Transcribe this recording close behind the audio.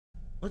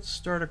let's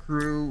start a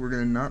crew. We're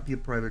gonna not be a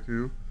private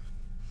crew.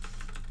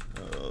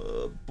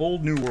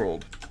 Bold New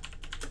World.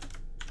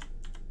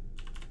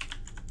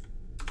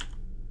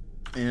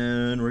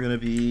 And we're gonna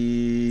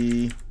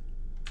be...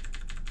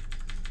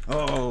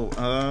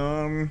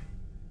 Oh,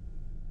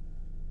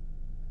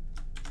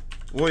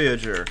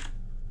 Voyager.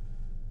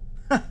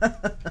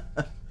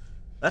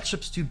 That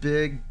ship's too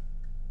big.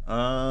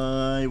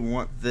 I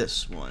want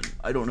this one.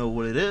 I don't know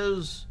what it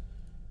is,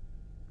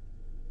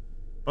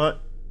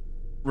 but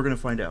we're gonna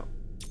find out.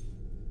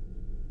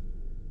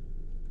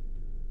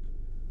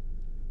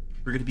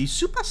 We're gonna be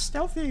super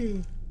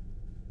stealthy.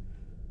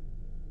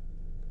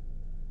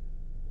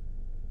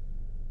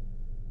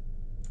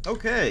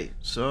 Okay,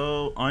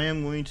 so I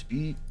am going to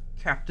be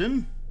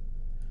captain.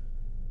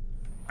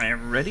 I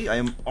am ready. I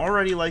am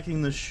already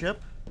liking this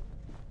ship.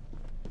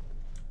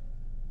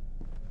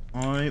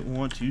 I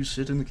want to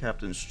sit in the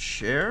captain's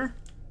chair.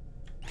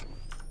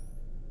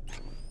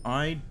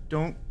 I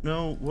don't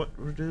know what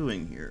we're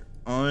doing here.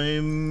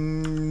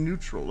 I'm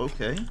neutral,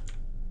 okay.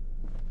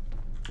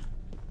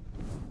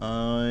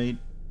 I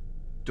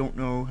don't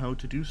know how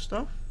to do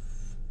stuff.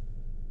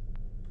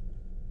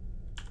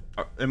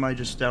 Am I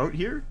just out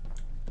here?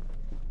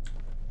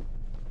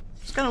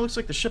 This kind of looks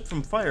like the ship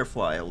from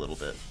Firefly a little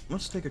bit.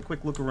 Let's take a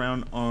quick look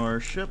around our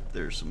ship.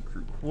 There's some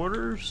crew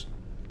quarters.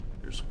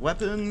 There's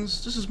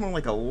weapons. This is more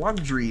like a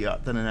luxury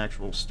yacht than an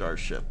actual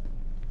starship.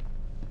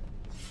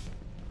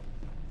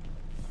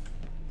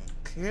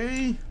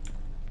 Okay.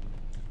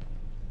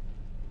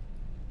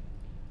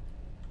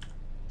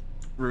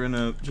 We're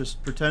gonna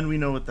just pretend we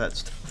know what that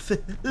stuff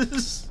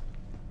is.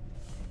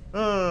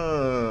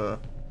 What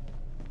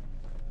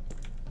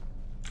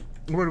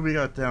do we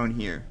got down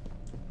here?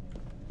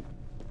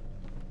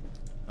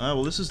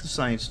 Well, this is the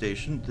science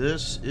station.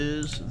 This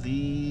is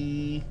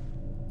the...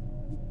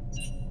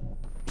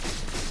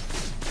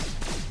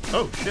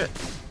 Oh, shit.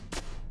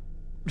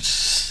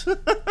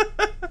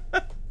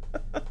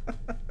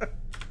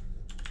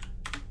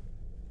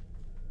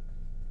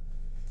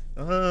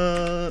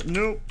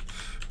 Nope.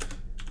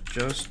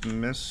 Just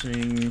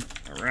messing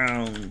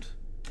around.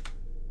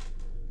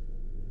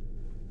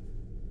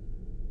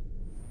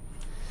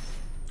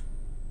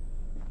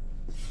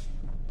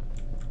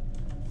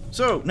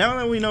 So, now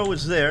that we know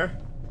what's there...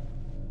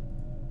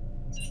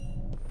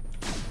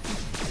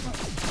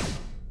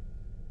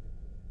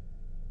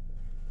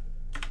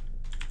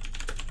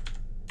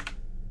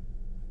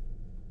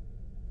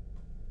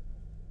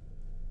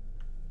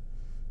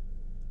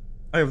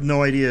 I have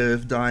no idea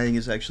if dying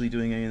is actually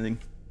doing anything.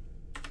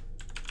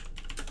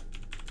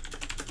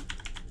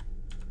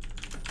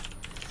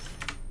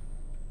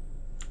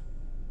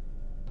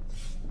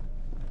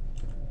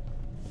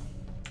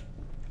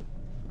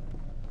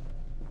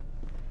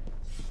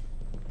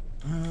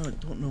 I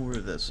don't know where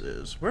this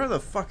is. Where the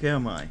fuck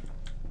am I?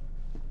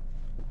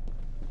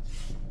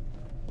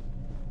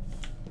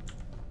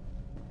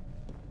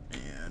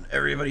 And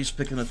everybody's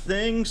picking a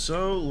thing,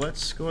 so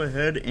let's go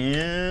ahead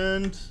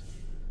and...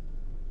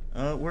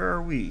 where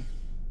are we?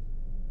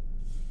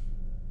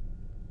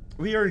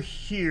 We are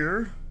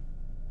here.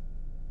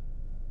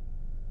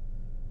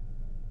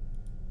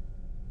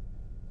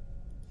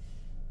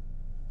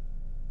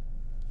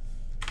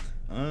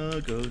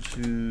 Go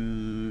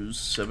to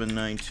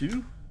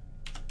 792.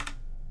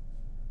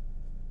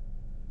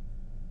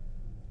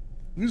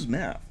 Who's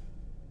Mav?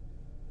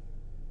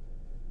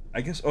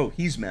 I guess, oh,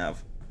 he's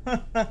Mav.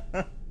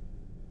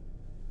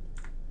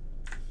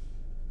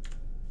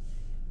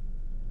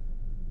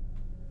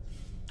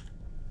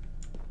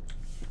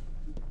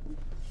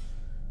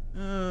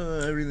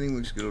 Everything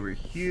looks good over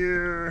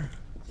here.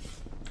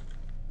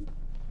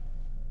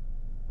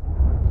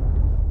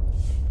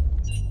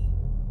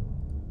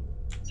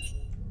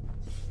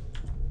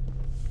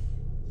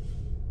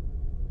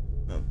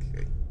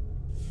 Okay.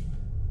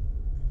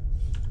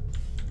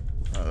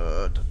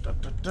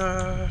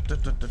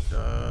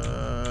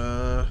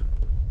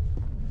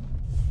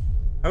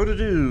 How to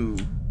do?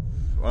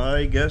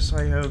 I guess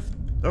I have...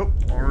 Oh,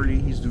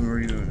 already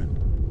doing it.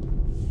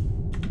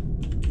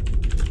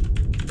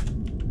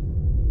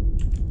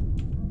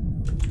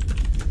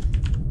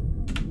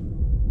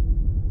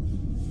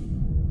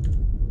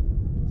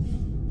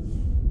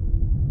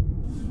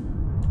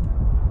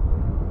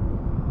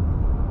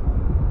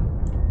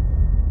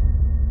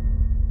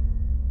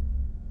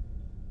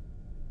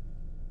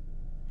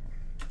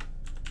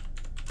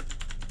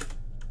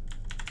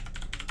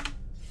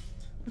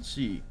 Let's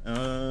see.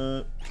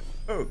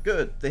 Oh,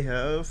 good. They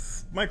have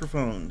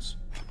microphones.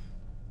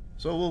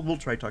 So we'll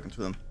try talking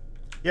to them.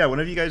 Yeah,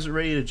 whenever you guys are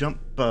ready to jump,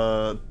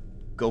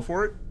 go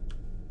for it.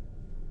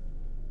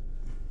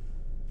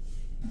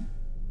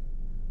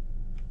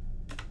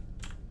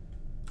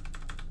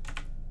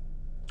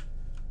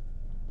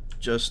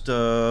 Just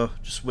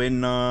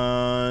waiting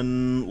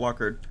on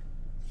Lockhart.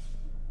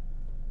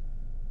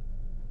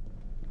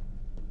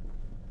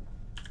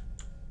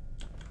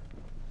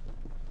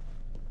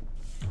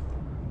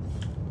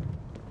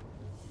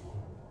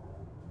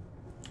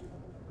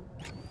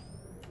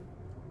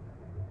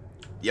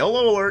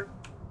 Yellow alert!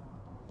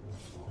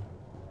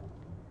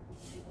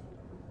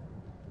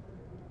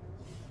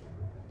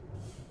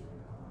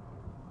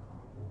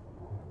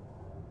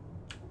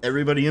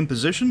 Everybody in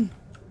position?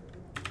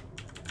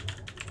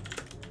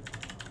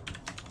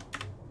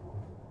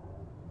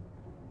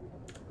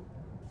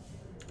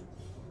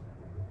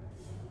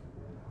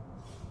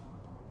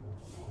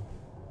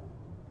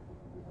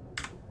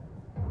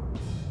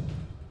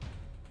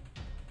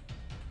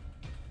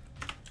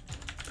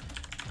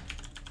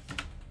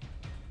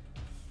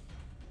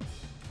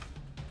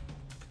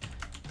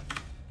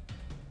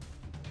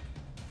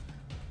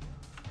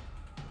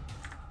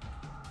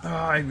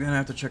 I'm gonna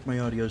have to check my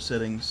audio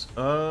settings.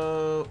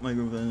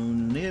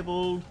 Microphone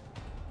enabled.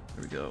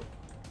 There we go.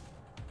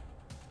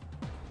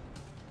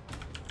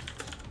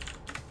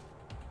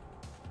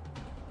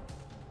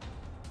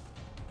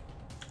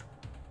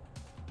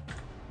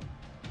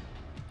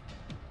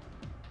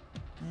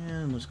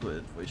 And let's go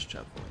ahead and voice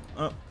chat volume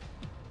up.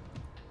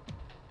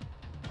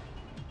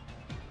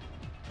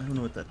 I don't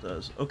know what that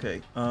does.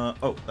 Okay,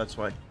 oh, that's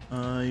why.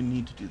 I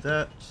need to do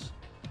that.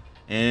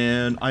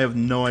 And I have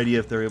no idea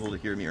if they're able to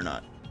hear me or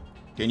not.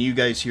 Can you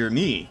guys hear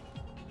me?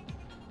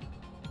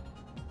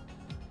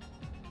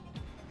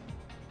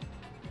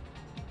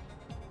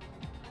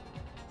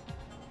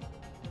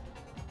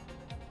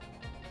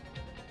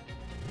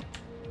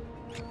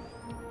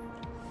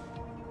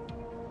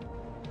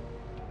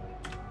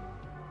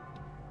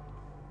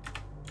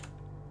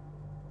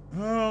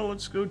 Oh,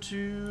 let's go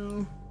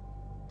to...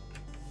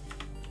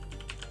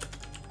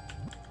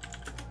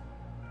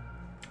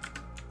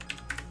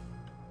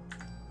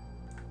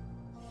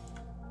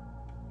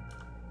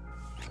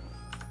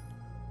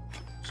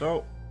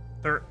 So,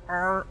 there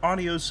are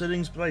audio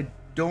settings, but I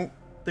don't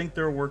think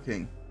they're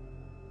working.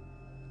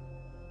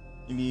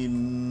 I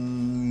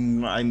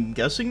mean, I'm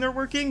guessing they're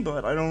working,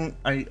 but I don't...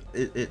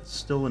 it's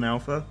still an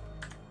alpha.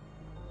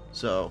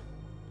 So...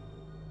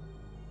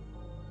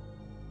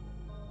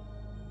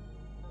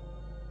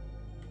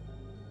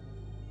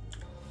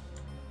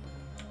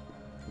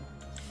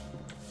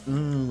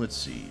 let's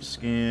see.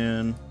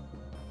 Scan...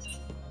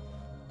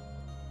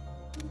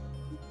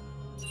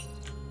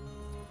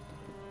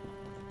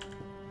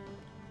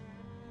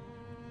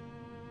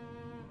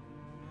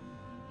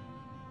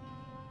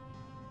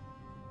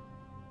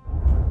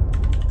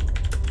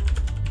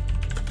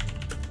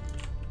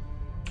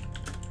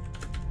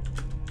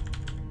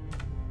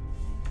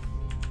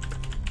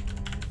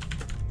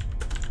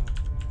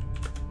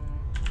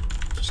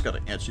 Just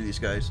gotta answer these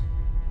guys.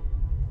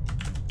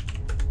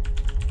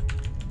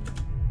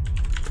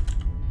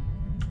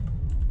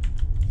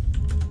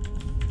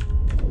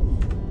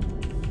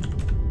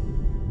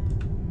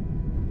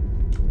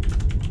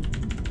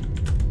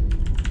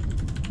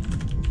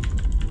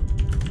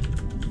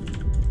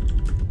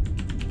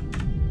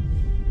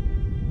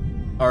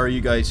 Are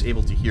you guys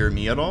able to hear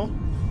me at all?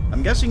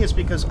 I'm guessing it's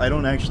because I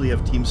don't actually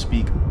have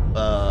TeamSpeak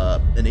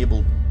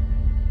enabled.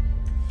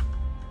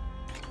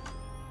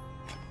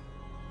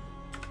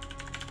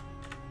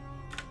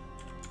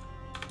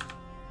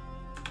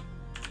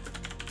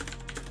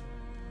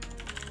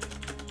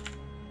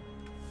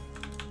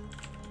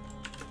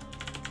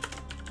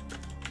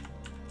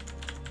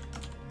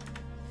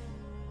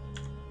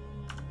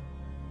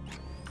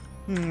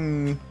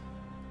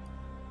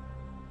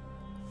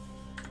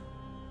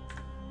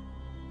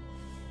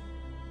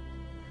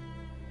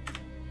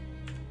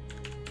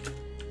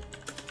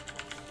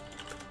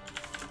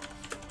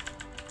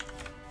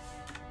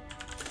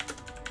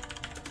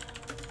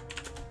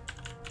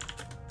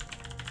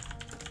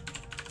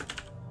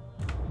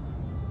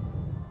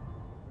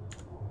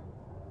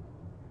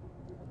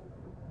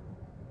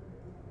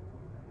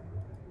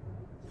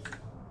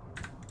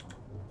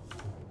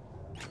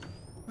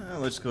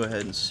 Let's go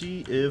ahead and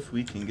see if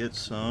we can get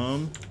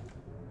some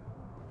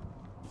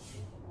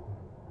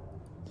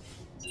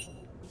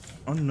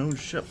unknown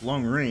ship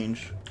long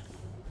range.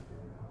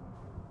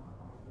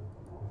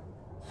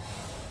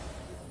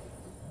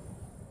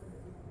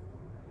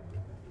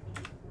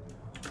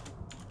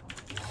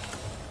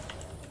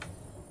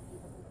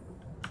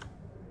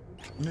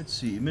 Let's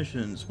see,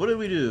 missions. What did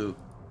we do?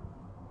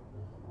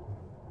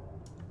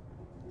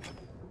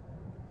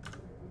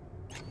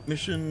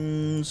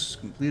 Missions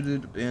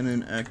completed,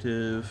 abandoned,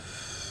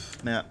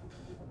 active, map.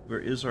 Where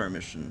is our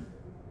mission?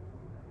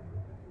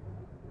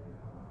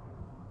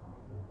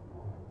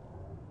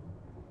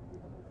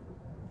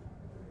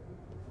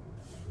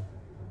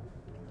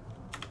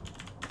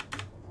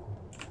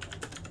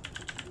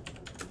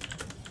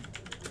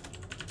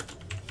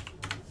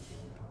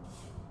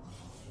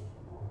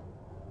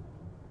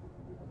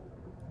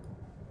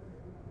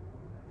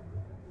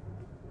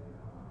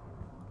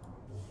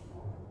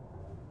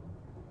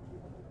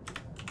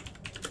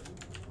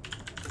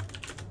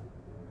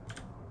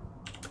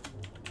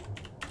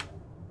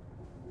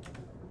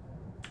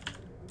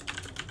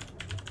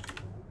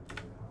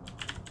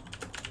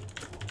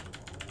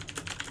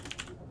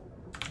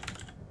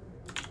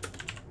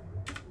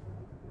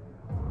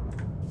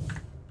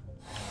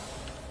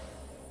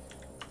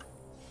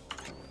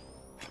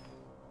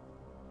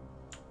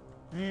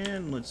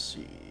 And let's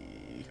see.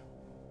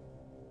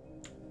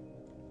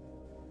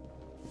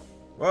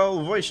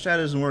 Well, voice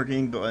chat isn't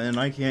working, and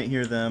I can't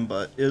hear them,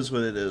 but is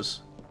what it is.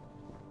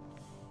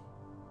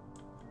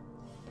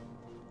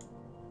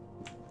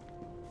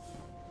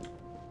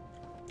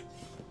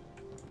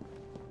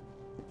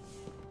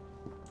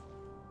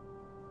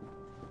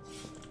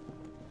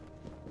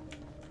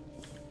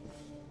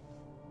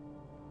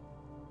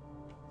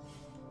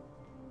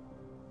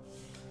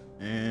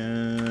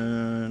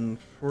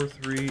 core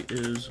 3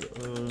 is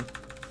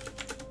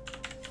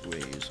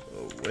ways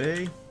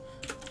away.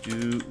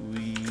 Do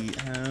we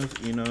have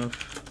enough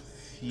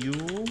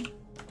fuel?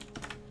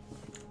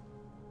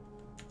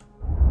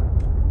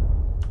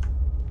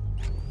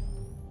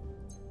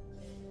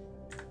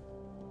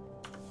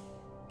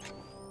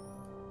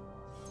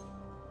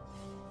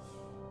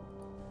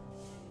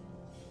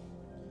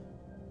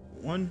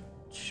 One,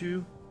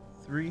 2,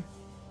 3,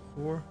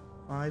 4,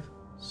 5,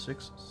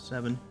 6,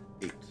 7,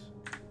 8.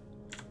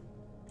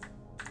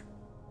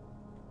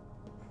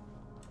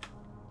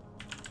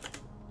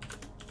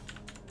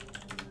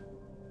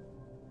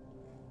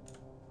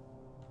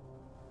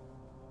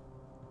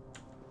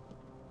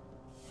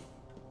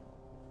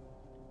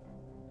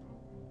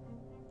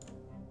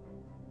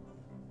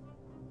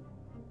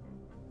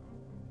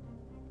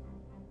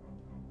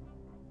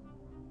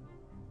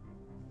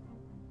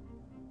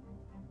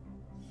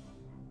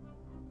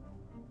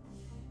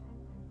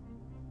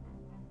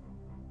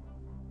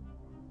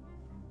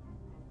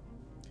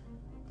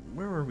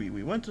 Where were we?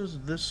 We went to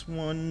this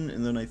one,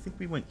 and then I think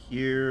we went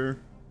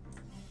here.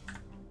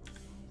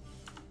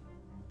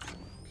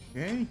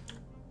 Okay.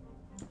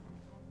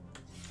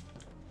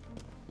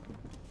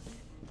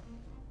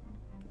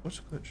 Let's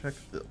go check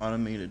the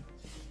automated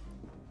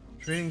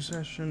trading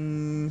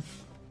session.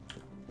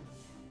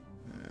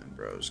 And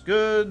browse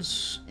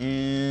goods.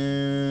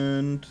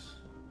 And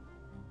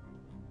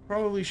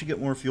probably should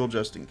get more fuel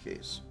just in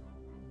case.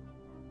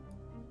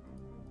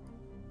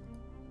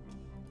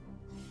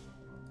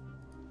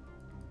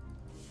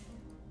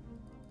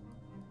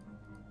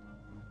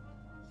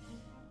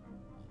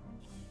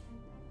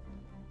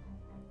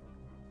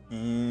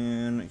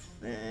 And I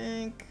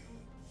think,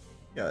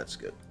 yeah, that's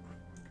good.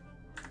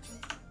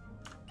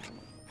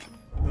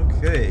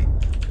 Okay,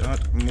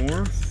 got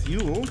more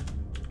fuel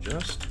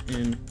just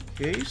in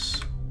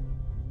case.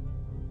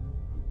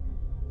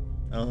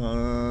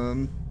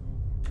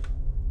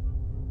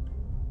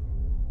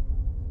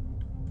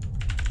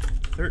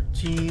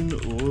 13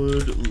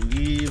 would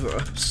leave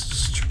us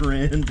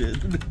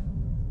stranded.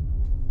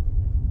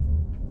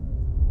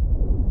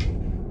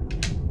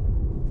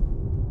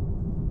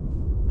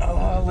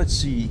 Let's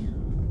see.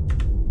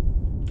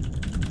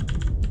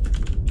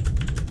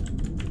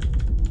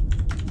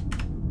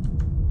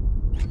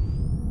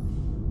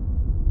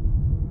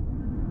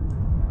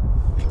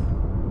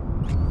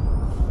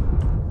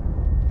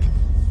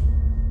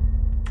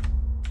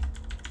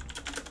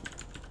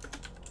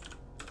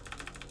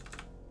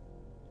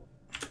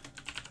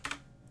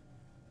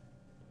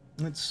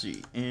 Let's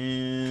see,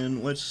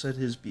 and let's set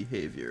his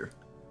behavior.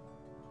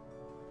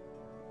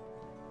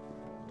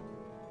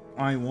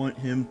 I want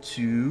him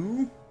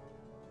to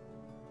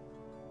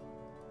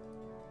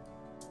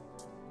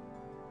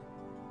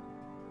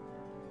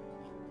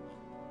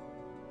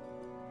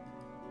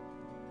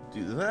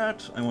do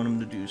that. I want him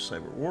to do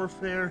cyber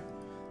warfare,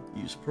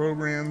 use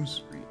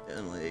programs,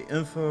 relay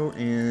info,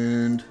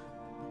 and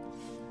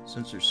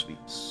sensor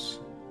suites.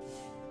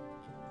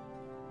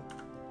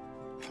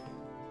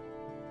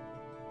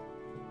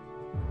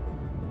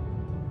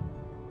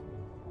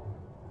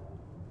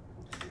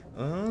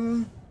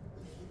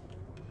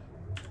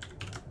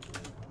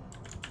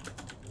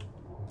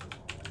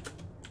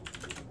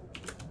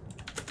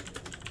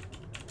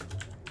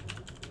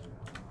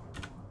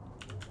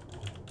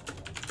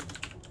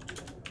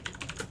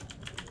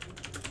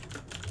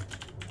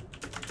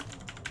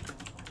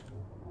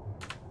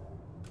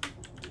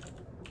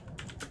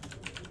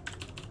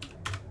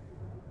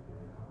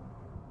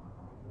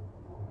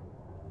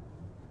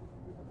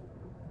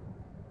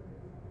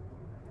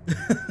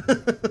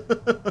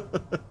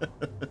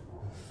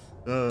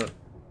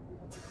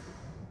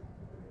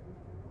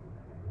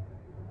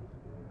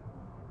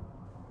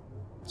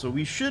 So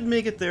we should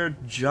make it there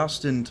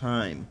just in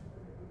time.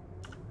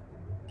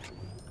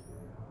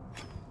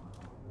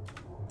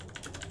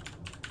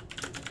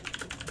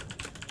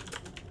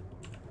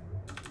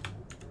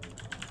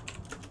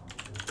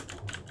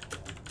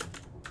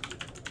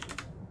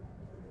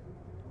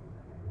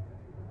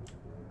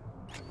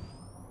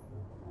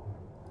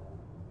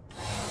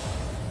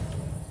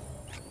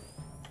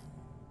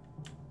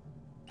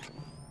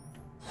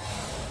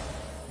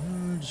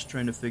 Just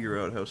trying to figure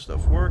out how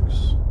stuff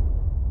works.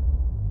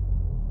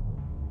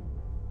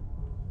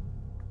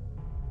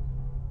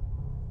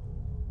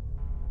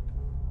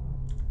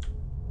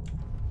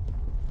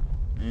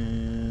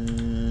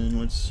 And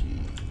let's see.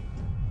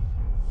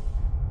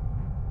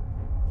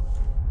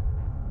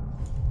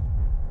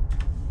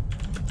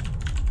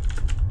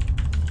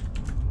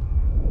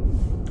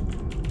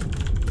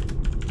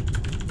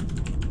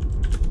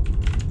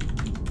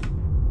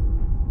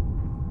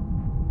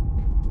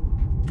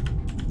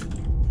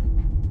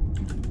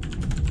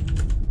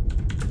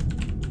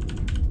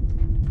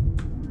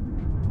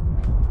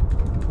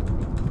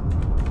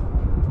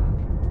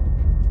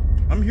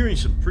 I'm hearing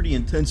some pretty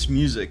intense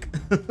music.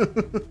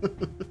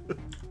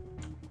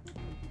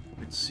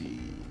 Let's see.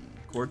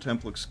 Core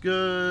temp looks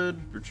good.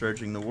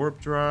 Recharging the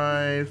warp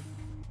drive.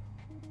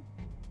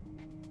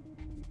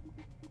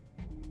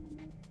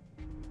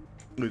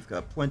 We've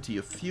got plenty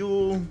of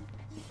fuel.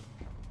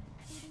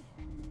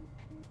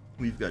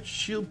 We've got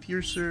shield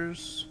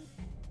piercers.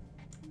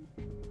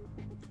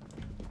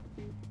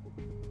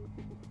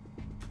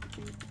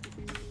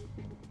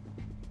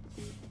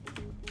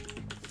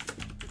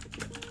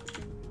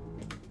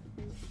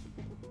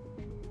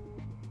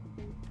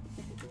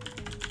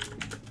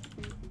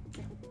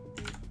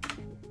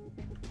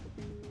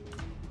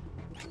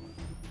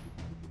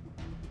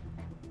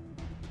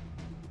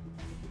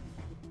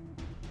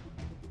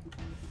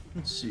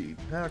 Let's see,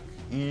 pack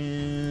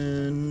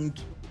and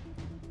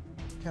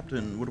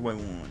Captain, what do I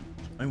want?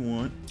 I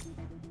want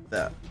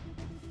that.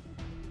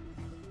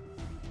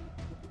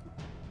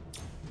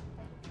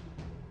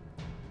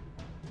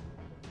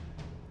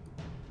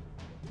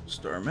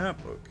 Star map,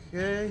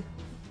 okay.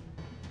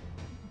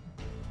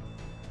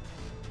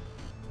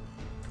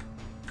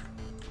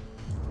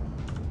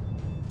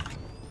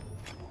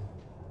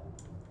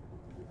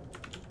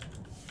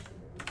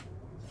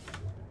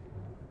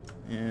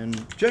 And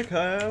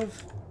Jekhive,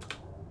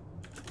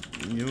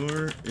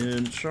 you're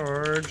in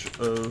charge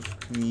of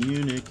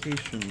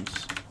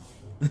communications.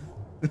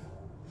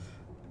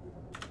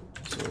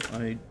 So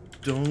I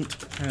don't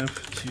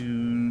have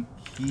to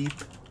keep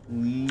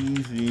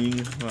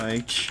leaving my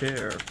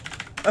chair.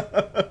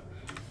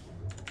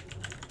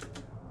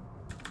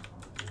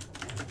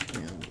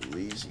 I'm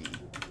lazy.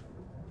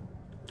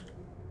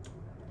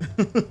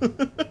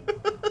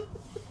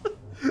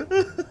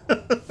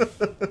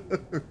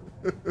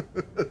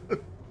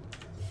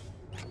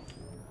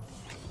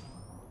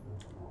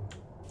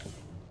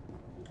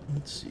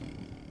 Let's see.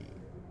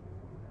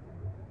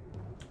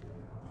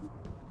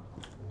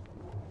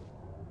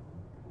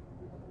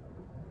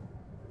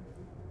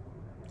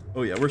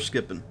 Oh yeah, we're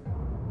skipping.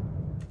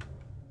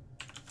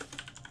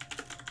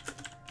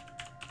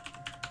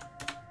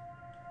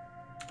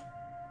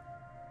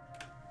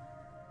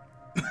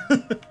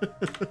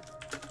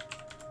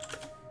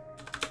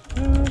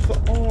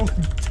 Have all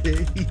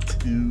day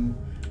to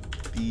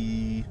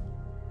be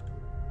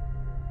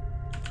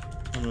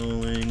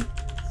tunneling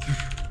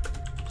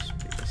through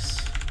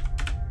space.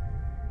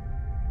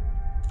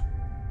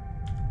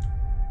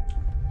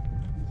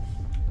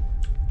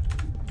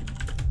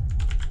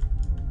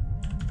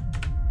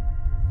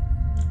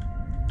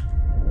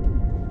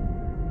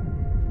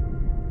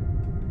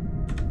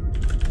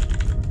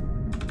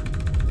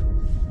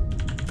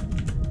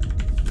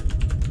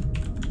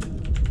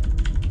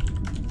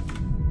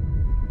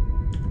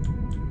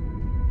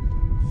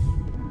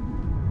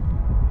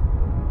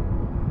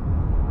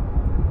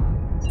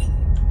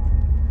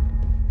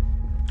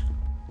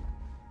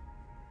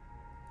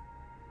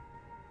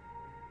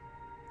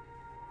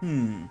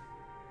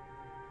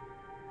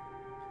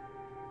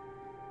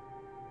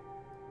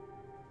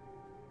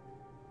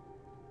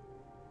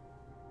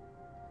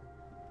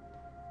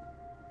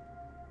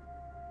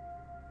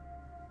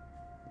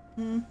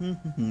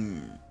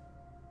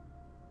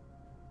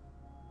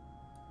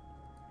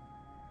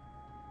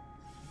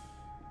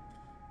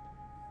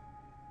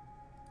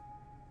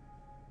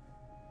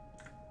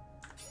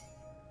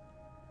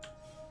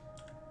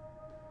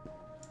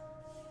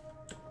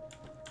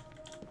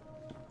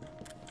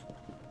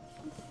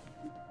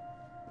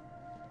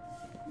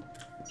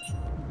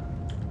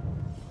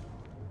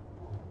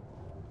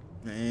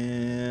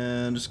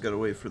 And just gotta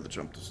wait for the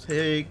jump to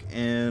take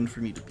and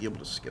for me to be able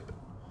to skip it.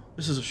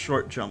 This is a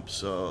short jump,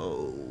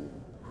 so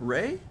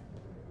hooray.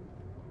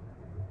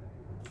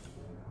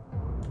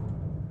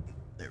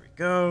 There we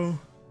go.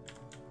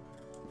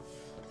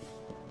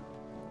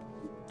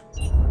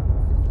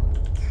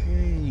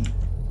 Okay.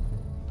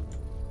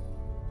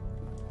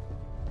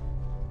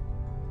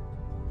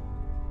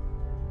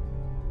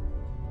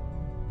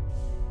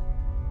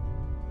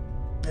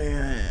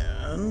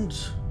 And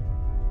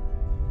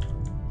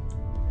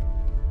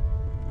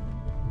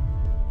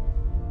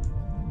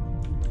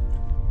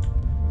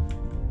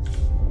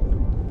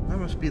that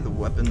must be the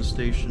weapon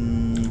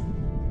station.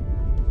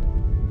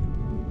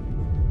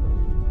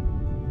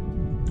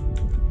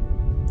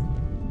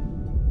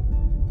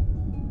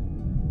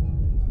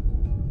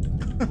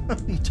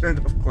 He turned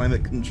off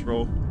climate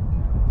control.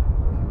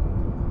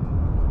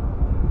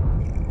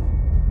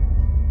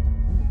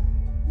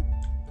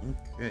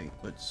 Okay,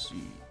 let's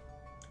see.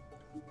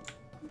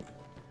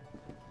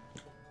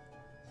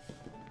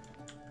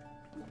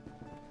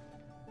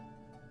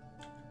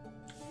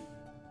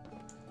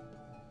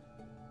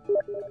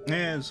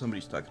 And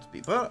somebody's talking to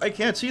me, but I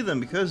can't see them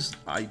because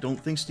I don't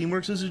think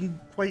Steamworks isn't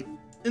quite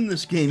in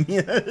this game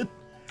yet.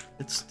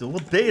 It's still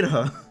a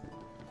beta.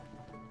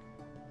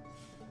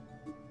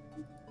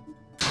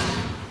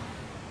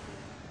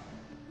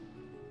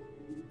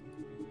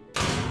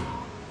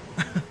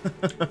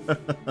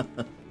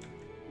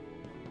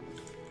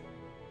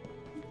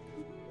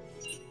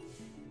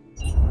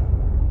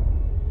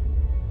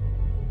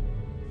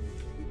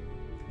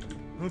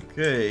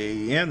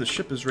 Okay, and the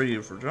ship is ready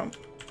for jump.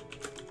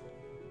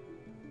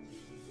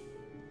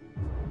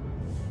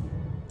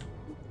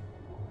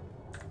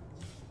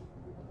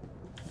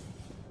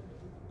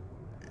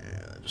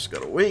 And I just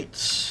gotta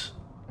wait.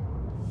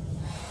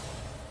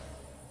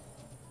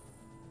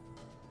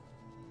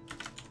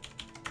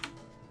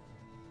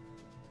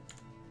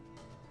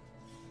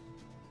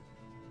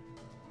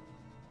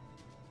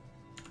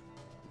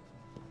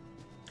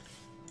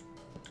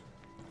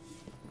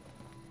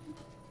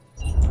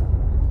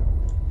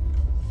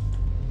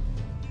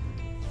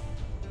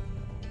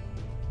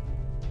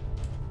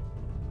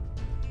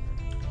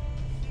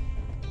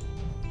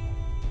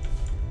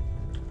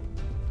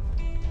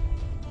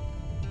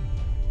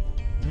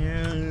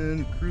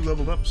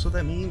 leveled up, so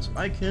that means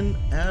I can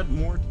add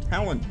more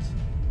talent.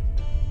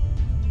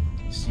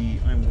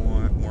 See, I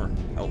want more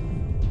health.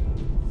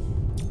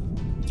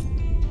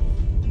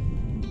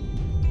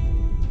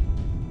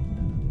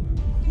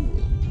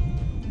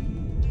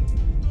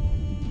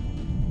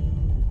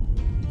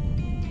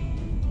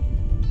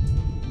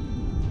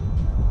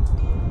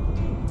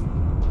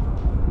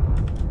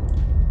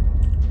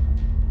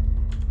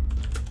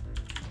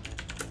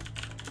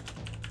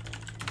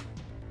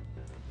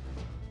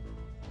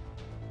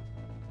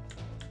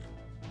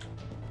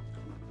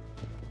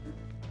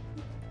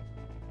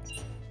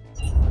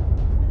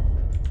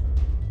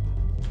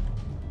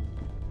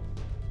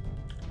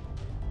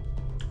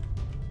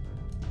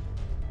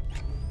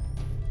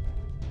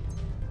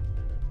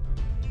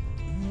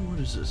 What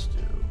does this do?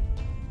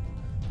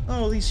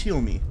 Oh, these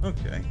heal me.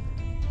 Okay.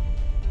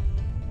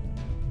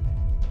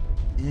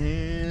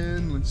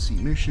 And let's see,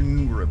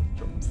 mission, we're up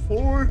to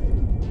 4.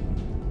 And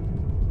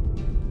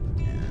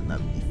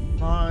that would be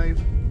 5,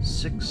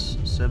 6,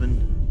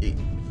 7,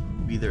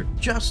 8. Be there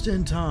just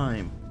in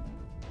time.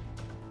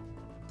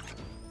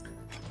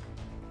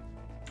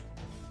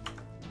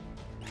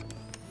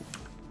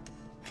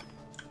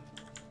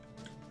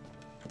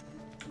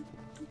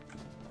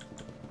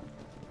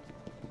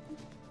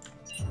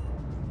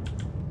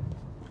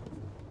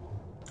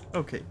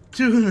 Okay,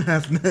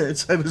 2.5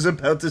 minutes, I was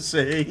about to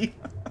say.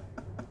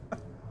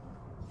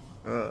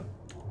 Oh,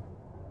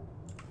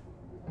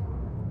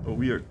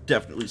 we are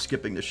definitely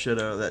skipping the shit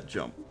out of that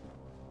jump.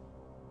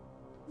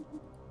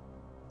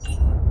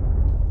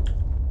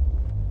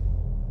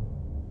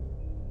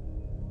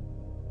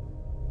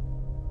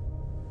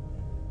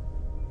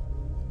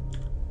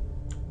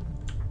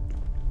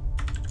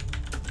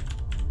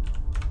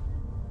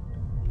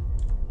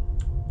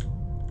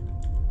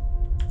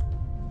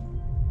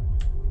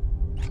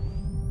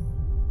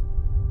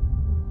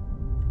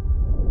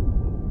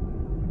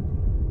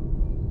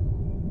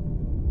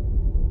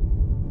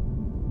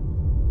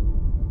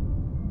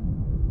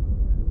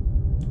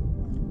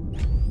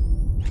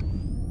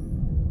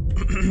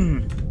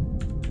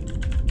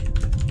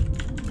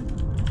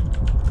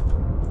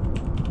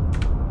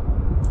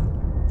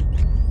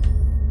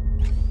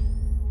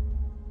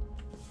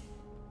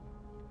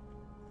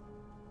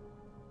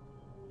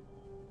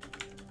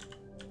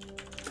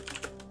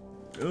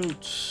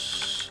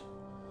 Goats.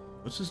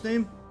 What's his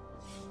name?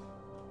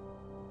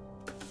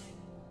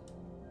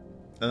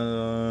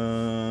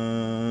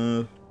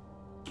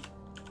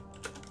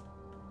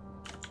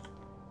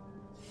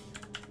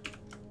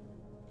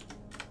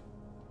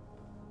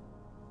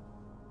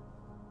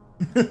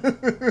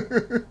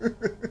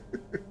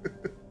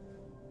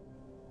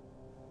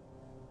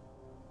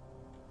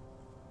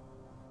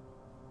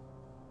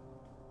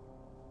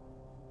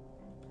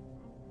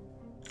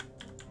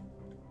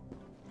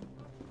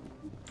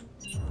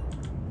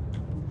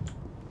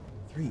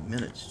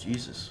 Minutes,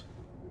 Jesus.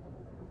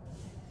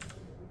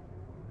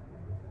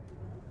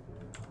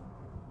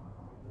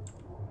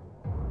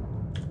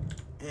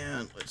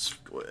 And let's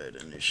go ahead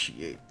and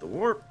initiate the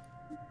warp.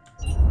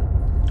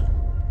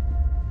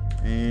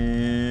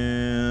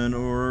 And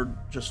we're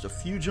just a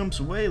few jumps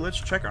away. Let's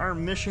check our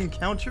mission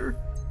counter.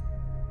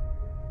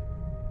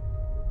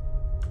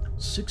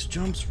 6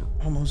 jumps,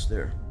 we're almost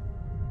there.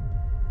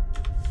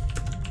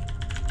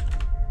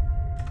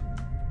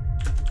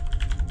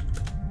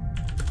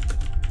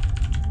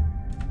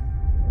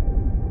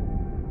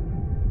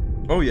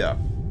 Oh, yeah.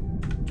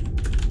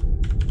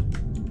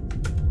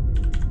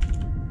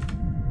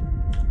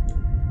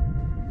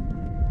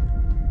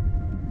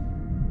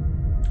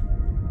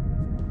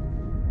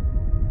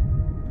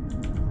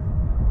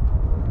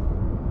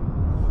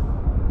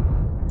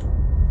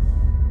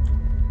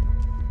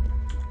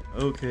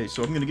 Okay,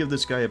 so I'm going to give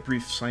this guy a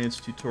brief science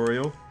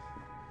tutorial.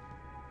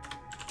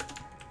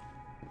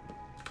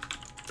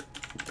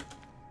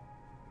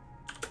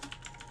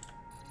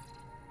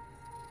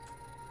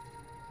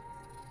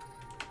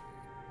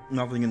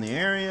 Nothing in the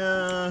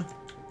area.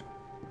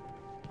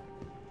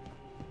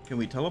 Can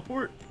we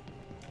teleport?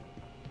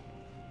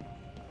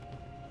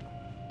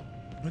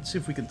 Let's see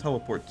if we can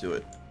teleport to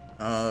it.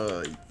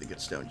 I think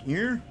it's down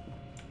here.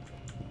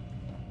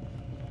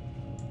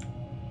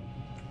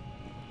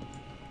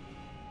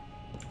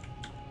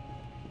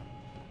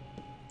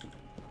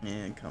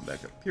 And come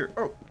back up here.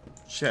 Oh,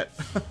 shit.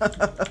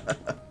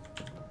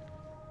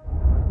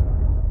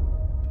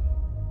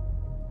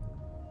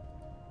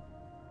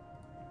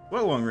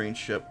 What a long-range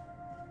ship.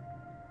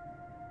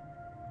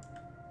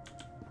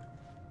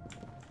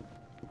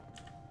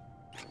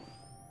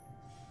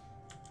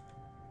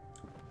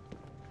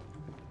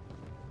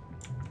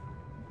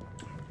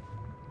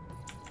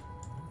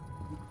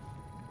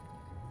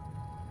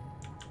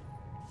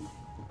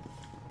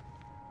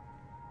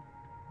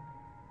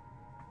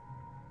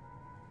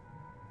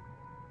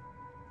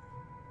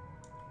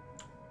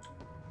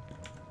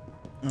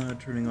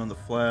 Turning on the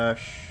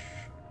flash.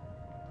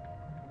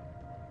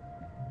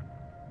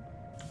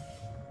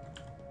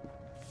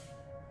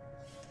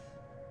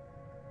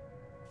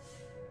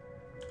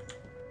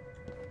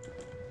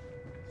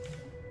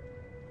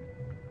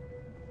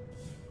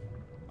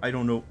 I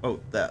don't know. Oh,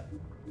 that.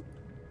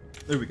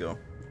 There we go.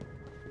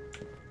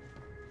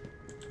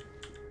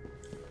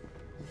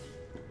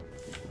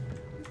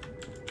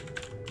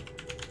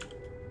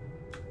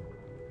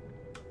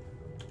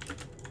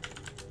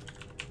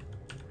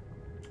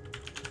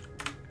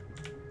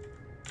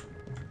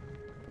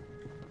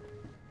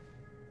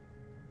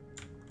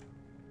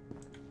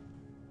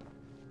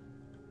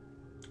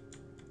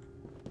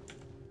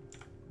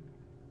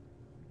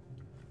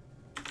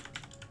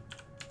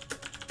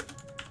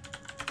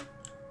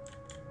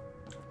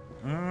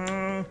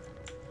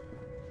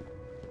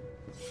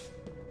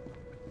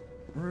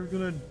 We're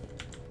gonna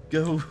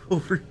go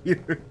over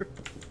here.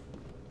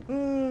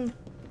 Can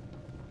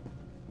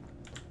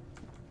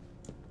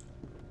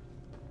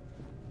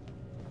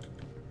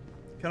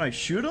I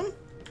shoot him?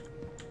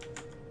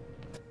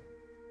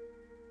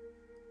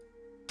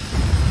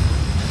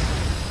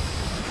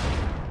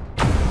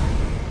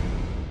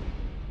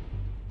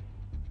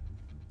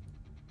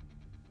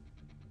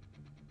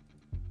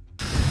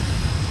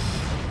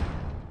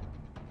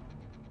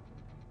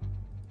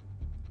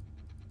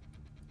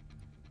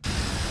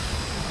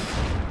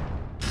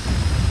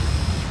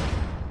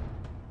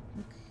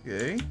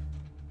 Okay.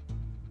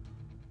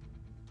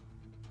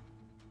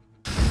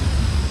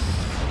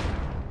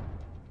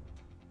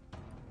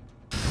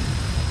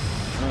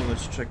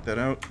 Let's check that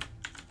out.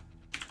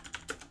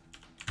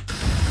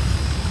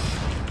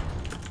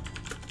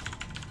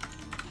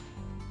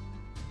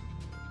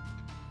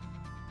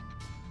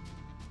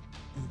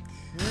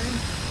 Okay.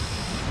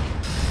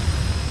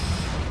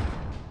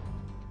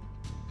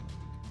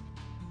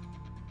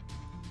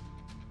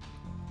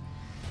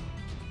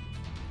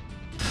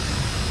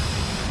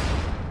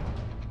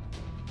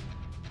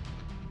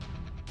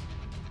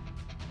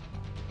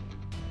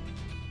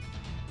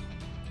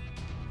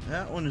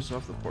 That one is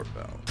off the port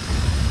bow.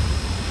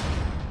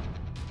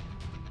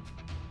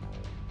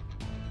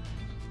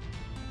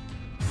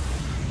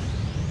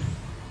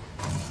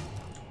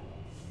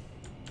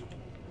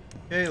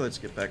 Okay, let's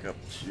get back up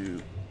to...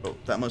 Oh,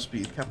 that must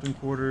be captain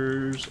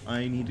quarters.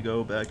 I need to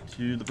go back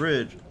to the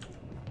bridge.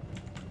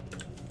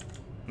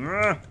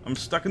 I'm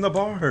stuck in the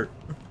bar.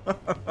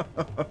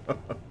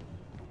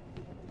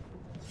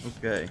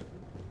 Okay.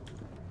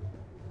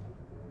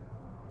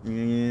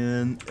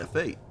 And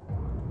F8.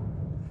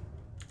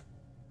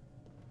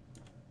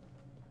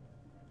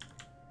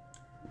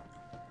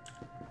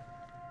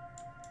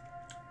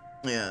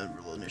 And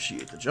we'll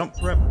initiate the jump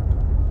prep.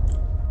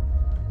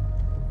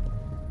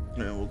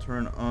 And we'll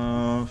turn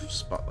off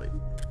spotlight.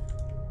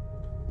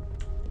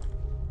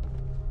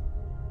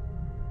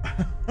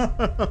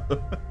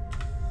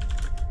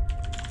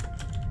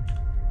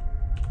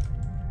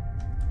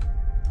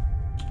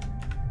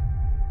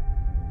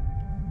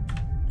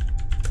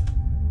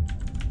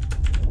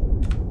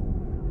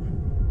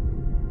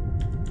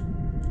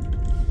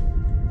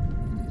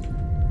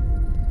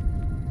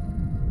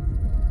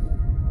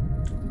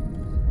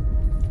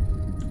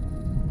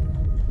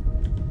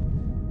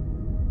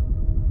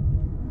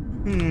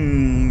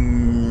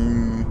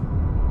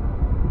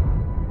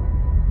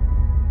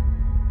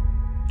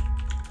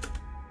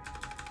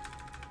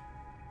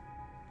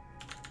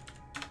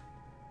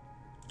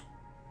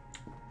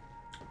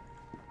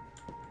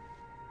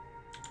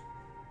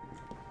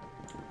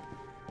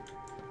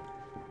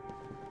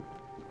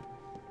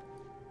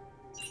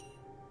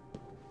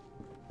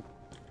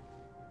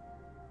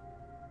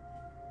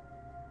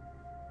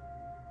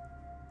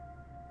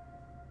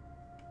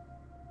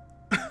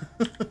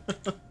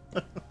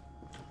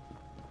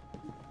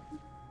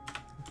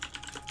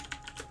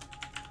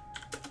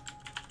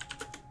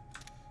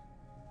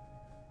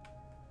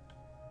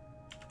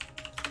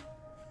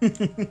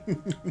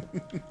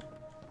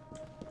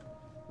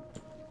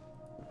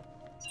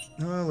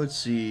 Let's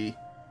see.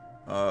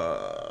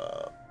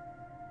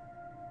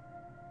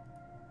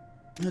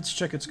 Let's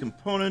check its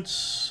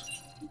components.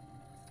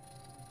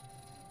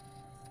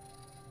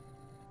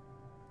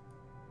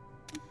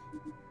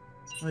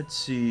 Let's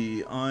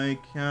see. I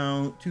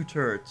count 2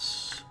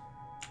 turrets.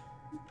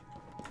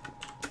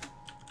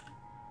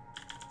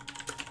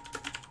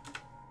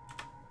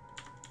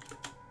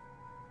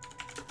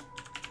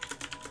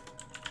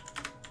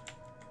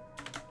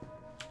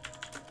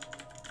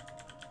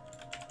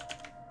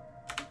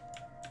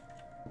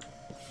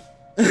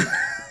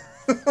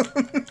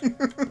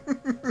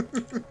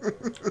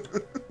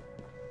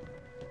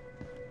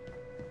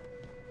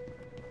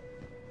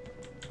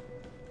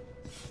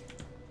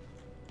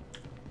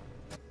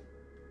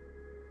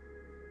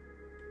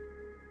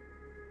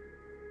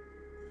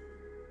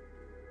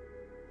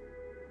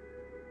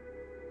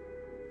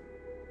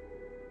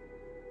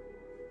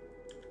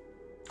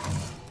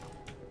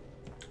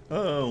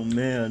 Oh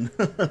man.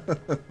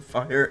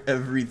 Fire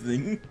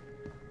everything.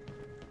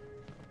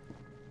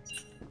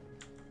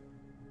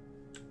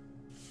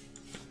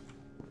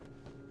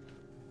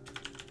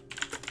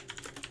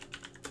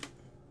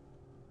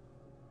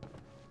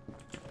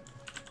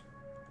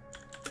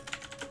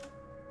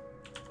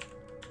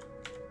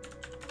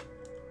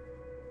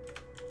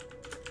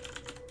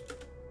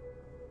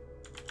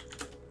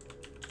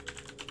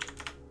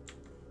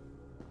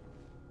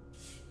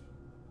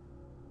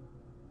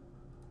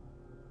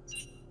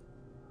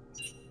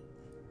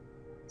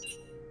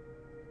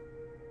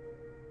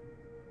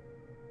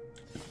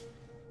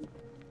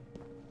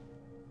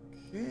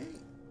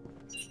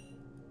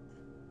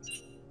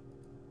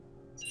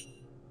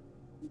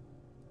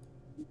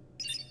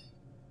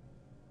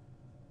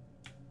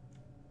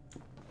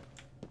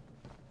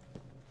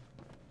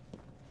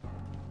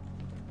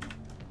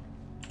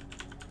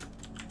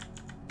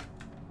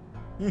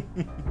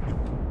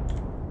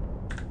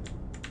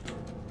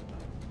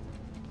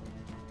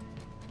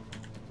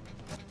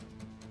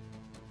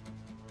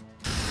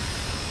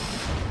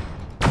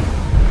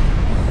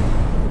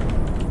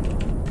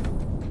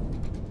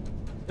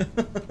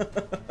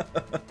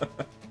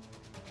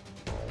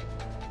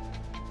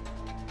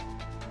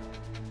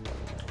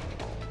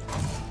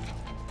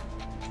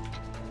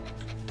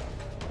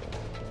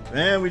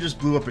 And we just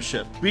blew up a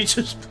ship. We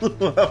just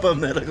blew up a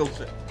medical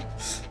ship.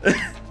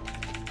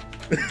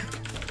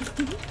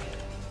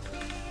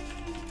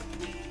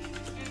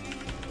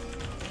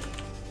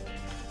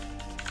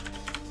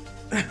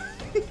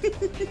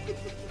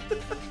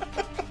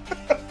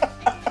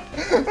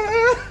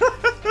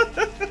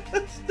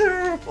 That's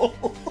terrible.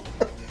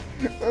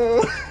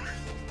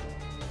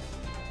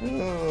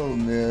 Oh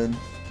man.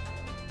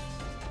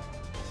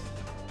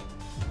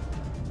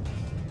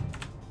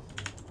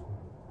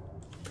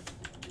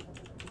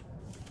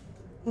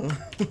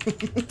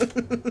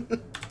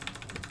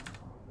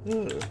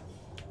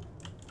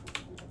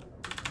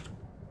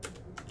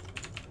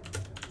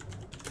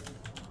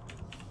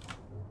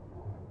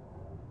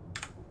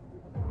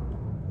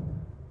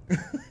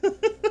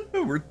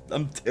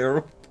 I'm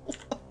terrible.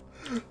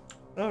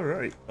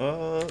 Alright,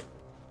 I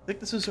think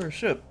this is our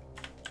ship.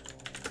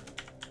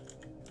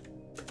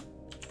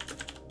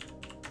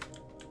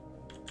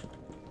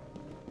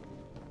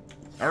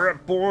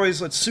 Alright,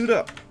 boys, let's suit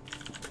up.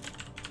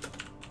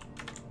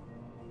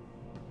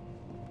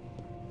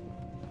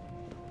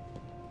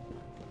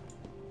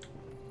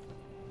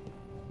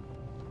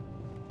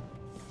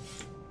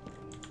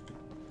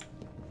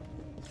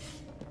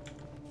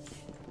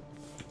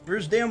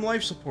 Where's damn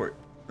life support?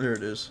 There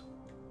it is.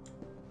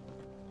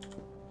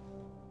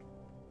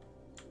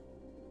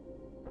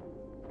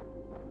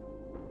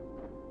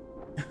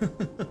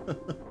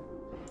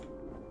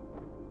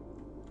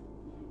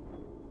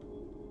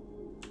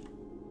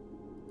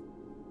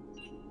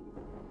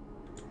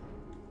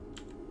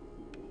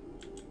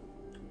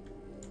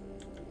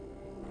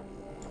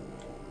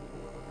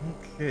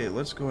 Okay,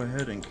 let's go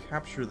ahead and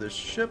capture this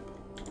ship.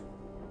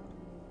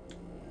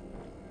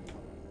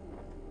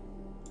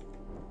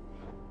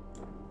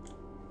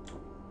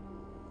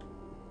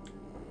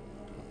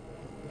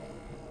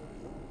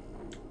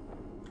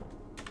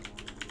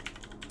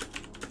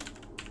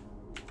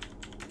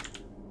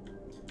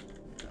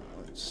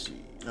 Let's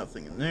see,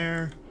 nothing in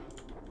there.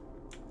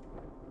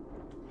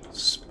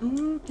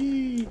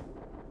 Spooky.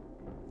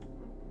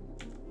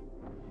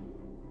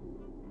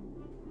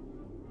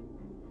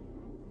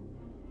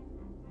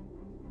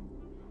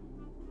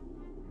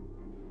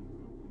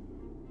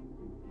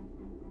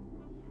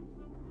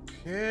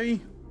 Okay.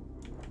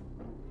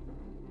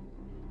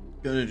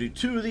 Gonna do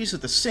 2 of these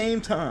at the same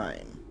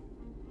time.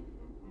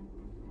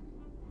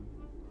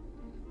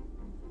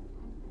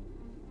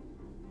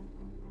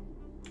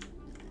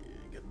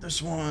 Get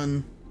this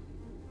one.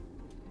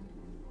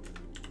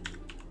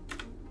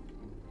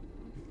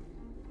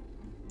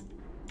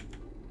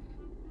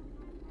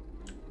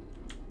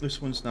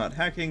 This one's not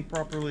hacking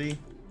properly.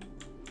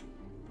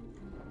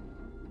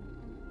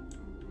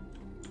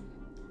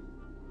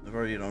 I've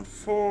already done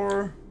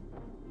 4.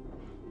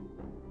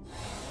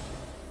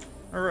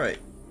 Alright.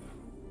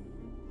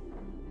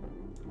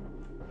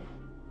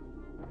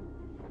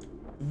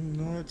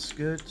 Let's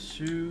get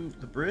to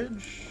the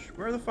bridge.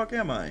 Where the fuck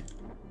am I?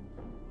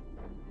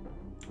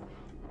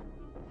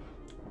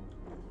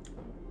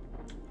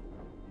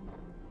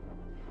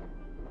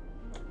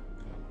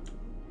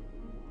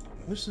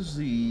 This is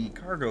the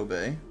cargo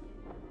bay.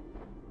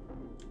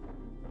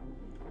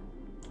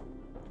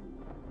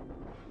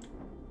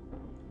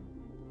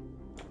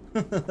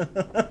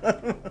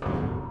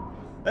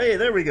 Hey,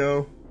 there we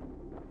go.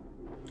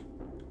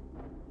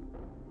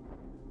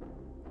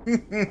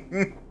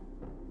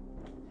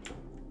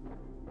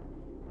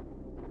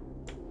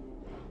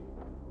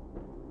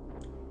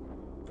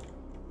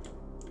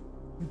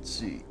 Let's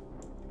see.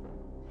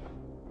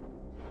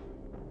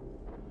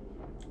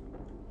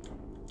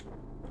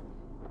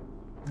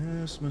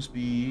 This must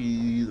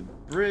be the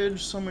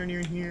bridge somewhere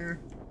near here.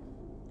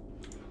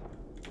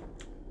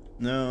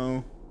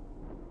 No.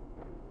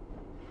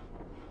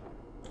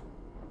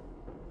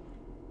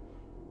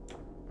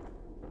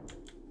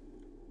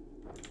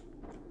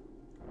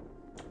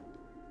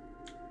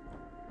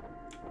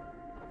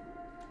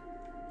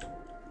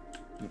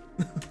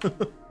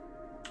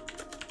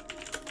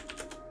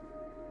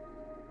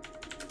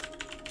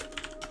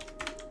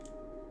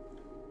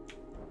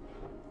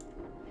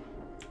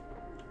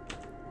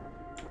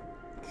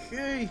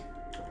 Okay.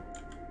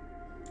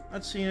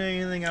 Not seeing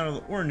anything out of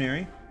the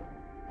ordinary.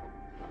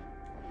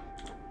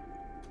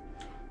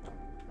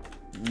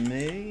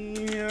 May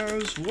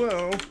as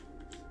well.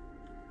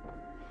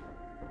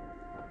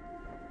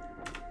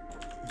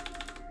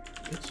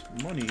 It's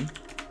money.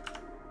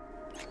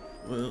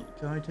 Well,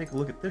 can I take a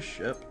look at this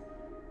ship?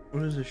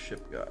 What does this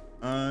ship got?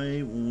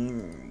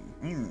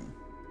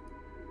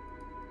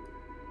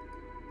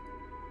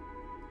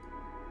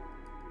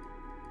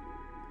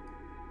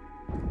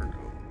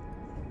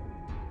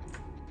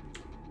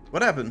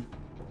 What happened?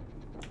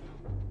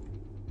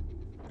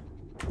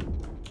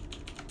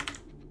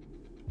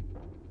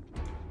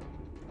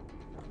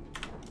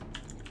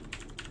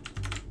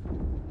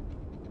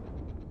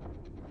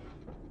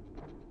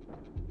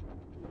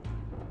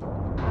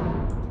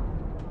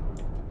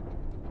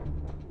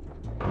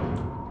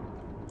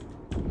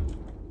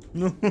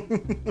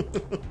 Okay.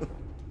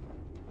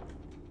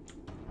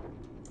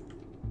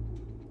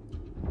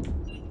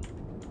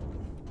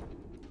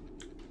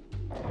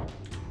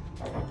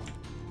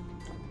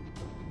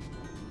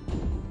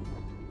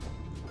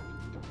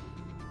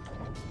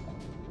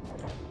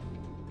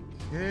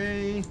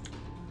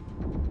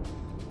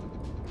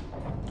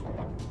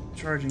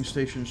 Charging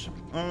station should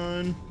be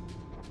on.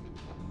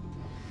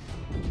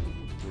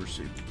 Door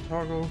safety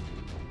toggle.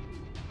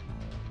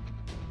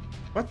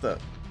 What the?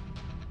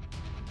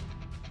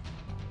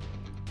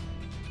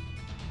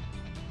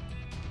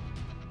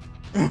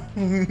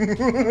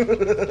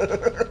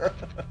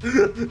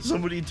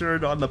 Somebody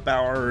turned on the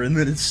power and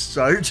then it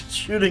started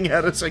shooting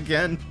at us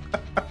again.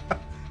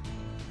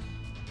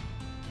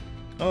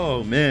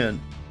 Oh man.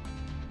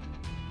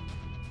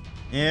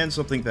 And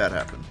something bad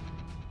happened.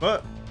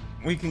 But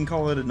we can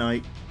call it a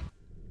night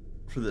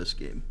for this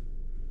game.